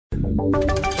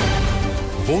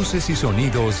Voces y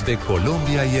sonidos de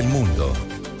Colombia y el mundo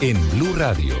en Blue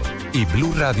Radio y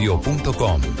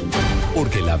bluradio.com,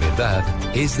 porque la verdad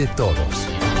es de todos.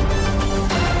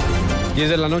 10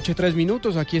 de la noche, 3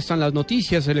 minutos, aquí están las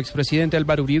noticias. El expresidente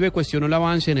Álvaro Uribe cuestionó el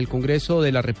avance en el Congreso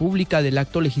de la República del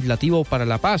acto legislativo para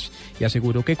la paz y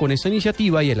aseguró que con esta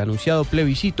iniciativa y el anunciado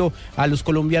plebiscito a los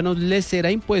colombianos les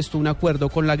será impuesto un acuerdo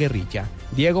con la guerrilla.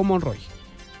 Diego Monroy.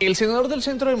 El senador del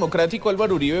Centro Democrático,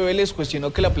 Álvaro Uribe Vélez,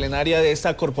 cuestionó que la plenaria de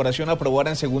esta corporación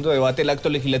aprobara en segundo debate el acto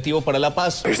legislativo para la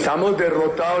paz. Estamos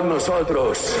derrotados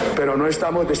nosotros, pero no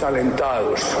estamos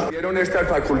desalentados. Dieron estas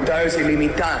facultades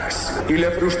ilimitadas y le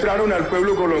frustraron al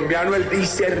pueblo colombiano el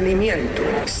discernimiento,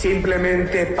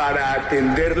 simplemente para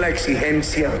atender la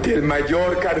exigencia del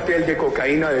mayor cartel de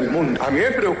cocaína del mundo. A mí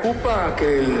me preocupa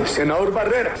que el senador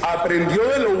Barrera aprendió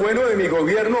de lo bueno de mi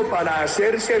gobierno para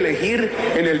hacerse elegir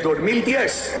en el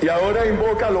 2010. Y ahora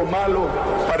invoca lo malo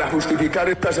para justificar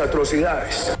estas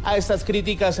atrocidades. A estas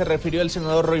críticas se refirió el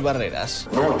senador Roy Barreras.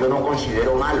 No, yo no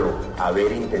considero malo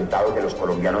haber intentado que los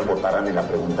colombianos votaran en la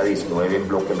pregunta 19 en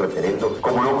bloque el referendo.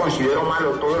 Como no considero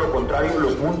malo, todo lo contrario,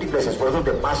 los múltiples esfuerzos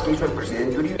de paz que hizo el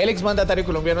presidente Uribe. El exmandatario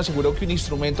colombiano aseguró que un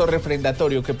instrumento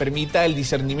refrendatorio que permita el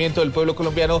discernimiento del pueblo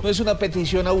colombiano no es una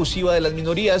petición abusiva de las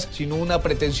minorías, sino una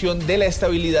pretensión de la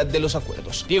estabilidad de los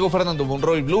acuerdos. Diego Fernando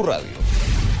Monroy, Blue Radio.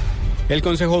 El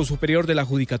Consejo Superior de la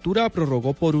Judicatura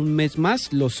prorrogó por un mes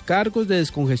más los cargos de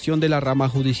descongestión de la rama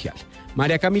judicial.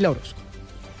 María Camila Orozco.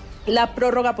 La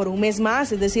prórroga por un mes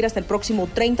más, es decir, hasta el próximo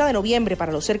 30 de noviembre,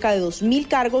 para los cerca de 2.000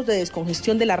 cargos de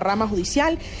descongestión de la rama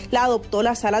judicial, la adoptó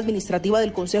la Sala Administrativa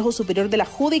del Consejo Superior de la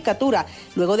Judicatura,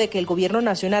 luego de que el Gobierno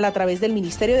Nacional, a través del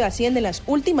Ministerio de Hacienda, en las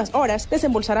últimas horas,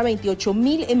 desembolsara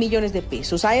 28.000 millones de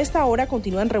pesos. A esta hora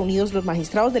continúan reunidos los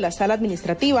magistrados de la Sala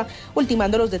Administrativa,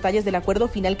 ultimando los detalles del acuerdo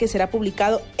final que será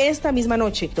publicado esta misma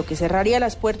noche, lo que cerraría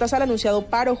las puertas al anunciado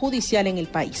paro judicial en el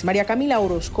país. María Camila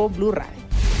Orozco, Blue Radio.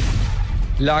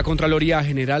 La Contraloría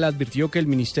General advirtió que el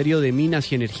Ministerio de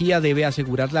Minas y Energía debe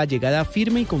asegurar la llegada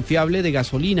firme y confiable de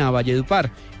gasolina a Valledupar,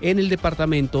 en el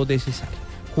departamento de Cesar.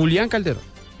 Julián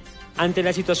Calderón. Ante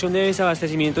la situación de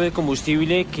desabastecimiento de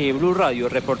combustible que Blue Radio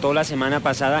reportó la semana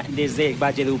pasada desde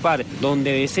Valledupar,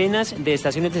 donde decenas de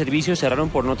estaciones de servicio cerraron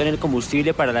por no tener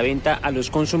combustible para la venta a los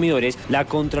consumidores, la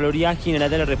Contraloría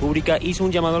General de la República hizo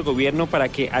un llamado al gobierno para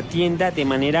que atienda de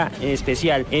manera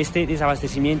especial este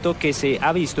desabastecimiento que se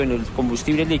ha visto en los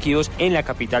combustibles líquidos en la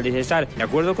capital de Cesar. De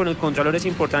acuerdo con el Contralor, es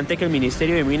importante que el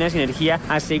Ministerio de Minas y Energía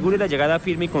asegure la llegada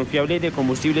firme y confiable de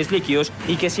combustibles líquidos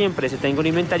y que siempre se tenga un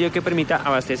inventario que permita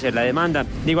abastecer la demanda.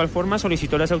 De igual forma,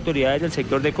 solicitó a las autoridades del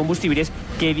sector de combustibles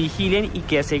que vigilen y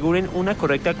que aseguren una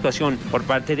correcta actuación por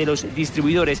parte de los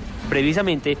distribuidores,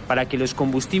 precisamente para que los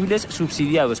combustibles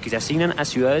subsidiados que se asignan a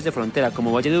ciudades de frontera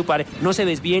como Valledupar no se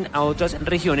desvíen a otras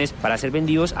regiones para ser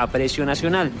vendidos a precio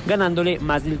nacional, ganándole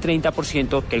más del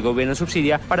 30% que el gobierno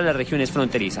subsidia para las regiones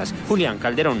fronterizas. Julián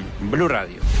Calderón, Blue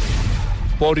Radio.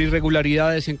 Por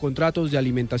irregularidades en contratos de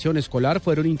alimentación escolar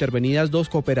fueron intervenidas 2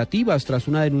 cooperativas tras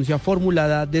una denuncia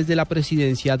formulada desde la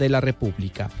Presidencia de la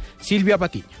República. Silvia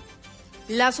Patiño.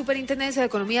 La Superintendencia de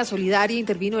Economía Solidaria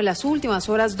intervino en las últimas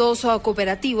horas 2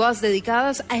 cooperativas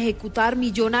dedicadas a ejecutar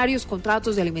millonarios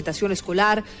contratos de alimentación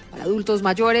escolar para adultos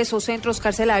mayores o centros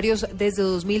carcelarios desde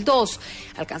 2002,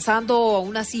 alcanzando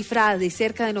una cifra de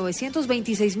cerca de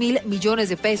 926.000 millones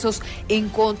de pesos en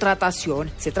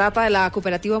contratación. Se trata de la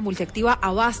cooperativa multiactiva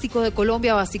Abástico de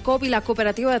Colombia, Abasticop, y la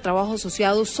cooperativa de trabajo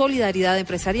asociado Solidaridad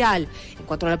Empresarial. En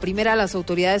cuanto a la primera, las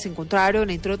autoridades encontraron,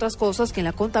 entre otras cosas, que en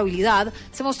la contabilidad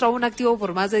se mostraba un activo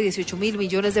por más de 18.000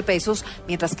 millones de pesos,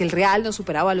 mientras que el real no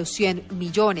superaba los 100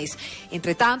 millones.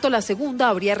 Entre tanto, la segunda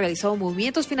habría realizado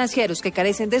movimientos financieros que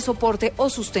carecen de soporte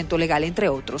o sustento legal, entre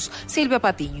otros. Silvia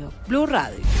Patiño, Blue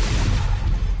Radio.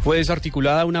 Fue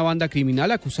desarticulada una banda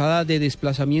criminal acusada de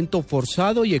desplazamiento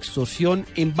forzado y extorsión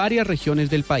en varias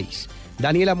regiones del país.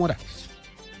 Daniela Morales.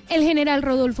 El general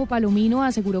Rodolfo Palomino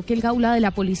aseguró que el Gaula de la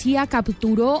policía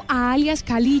capturó a alias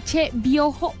Caliche,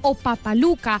 Biojo o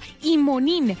Papaluca y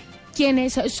Monín,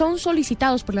 quienes son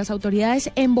solicitados por las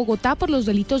autoridades en Bogotá por los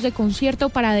delitos de concierto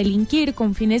para delinquir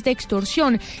con fines de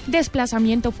extorsión,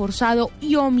 desplazamiento forzado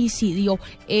y homicidio.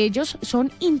 Ellos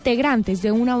son integrantes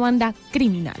de una banda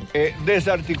criminal.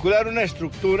 Desarticular una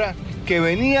estructura que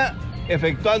venía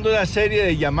efectuando una serie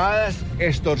de llamadas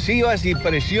extorsivas y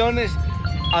presiones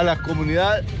a la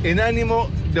comunidad en ánimo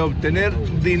de obtener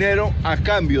dinero a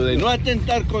cambio de no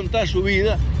atentar contra su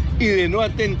vida y de no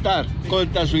atentar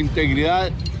contra su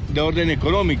integridad de orden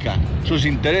económica, sus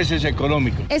intereses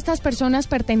económicos. Estas personas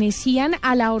pertenecían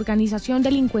a la organización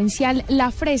delincuencial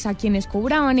La Fresa, quienes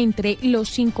cobraban entre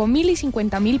los 5.000 y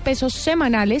 50.000 pesos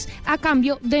semanales a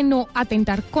cambio de no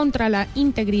atentar contra la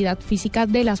integridad física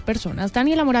de las personas.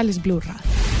 Daniela Morales, Blue Radio.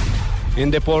 En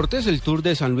deportes, el Tour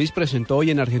de San Luis presentó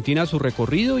hoy en Argentina su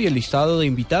recorrido y el listado de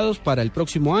invitados para el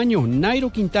próximo año.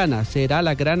 Nairo Quintana será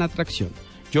la gran atracción.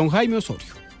 John Jaime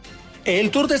Osorio.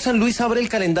 El Tour de San Luis abre el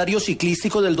calendario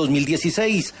ciclístico del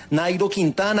 2016. Nairo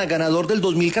Quintana, ganador del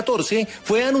 2014,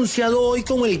 fue anunciado hoy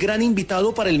como el gran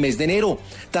invitado para el mes de enero.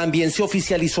 También se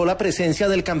oficializó la presencia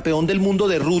del campeón del mundo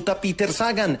de ruta Peter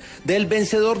Sagan, del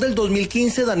vencedor del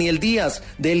 2015 Daniel Díaz,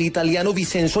 del italiano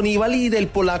Vincenzo Nibali y del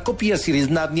polaco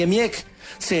Przeslaw Niemiec.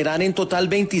 Serán en total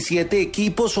 27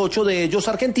 equipos, 8 de ellos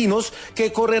argentinos,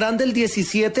 que correrán del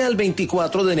 17 al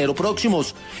 24 de enero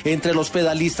próximos. Entre los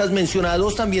pedalistas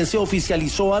mencionados también se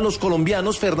oficializó a los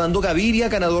colombianos Fernando Gaviria,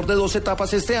 ganador de 2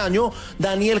 etapas este año,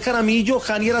 Daniel Jaramillo,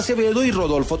 Janier Acevedo y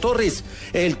Rodolfo Torres.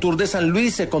 El Tour de San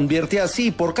Luis se convierte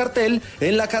así por cartel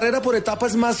en la carrera por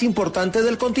etapas más importante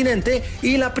del continente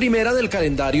y la primera del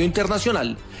calendario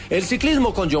internacional. El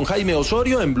ciclismo con John Jaime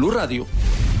Osorio en Blue Radio.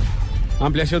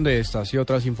 Ampliación de estas y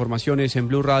otras informaciones en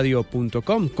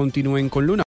blurradio.com. Continúen con Luna.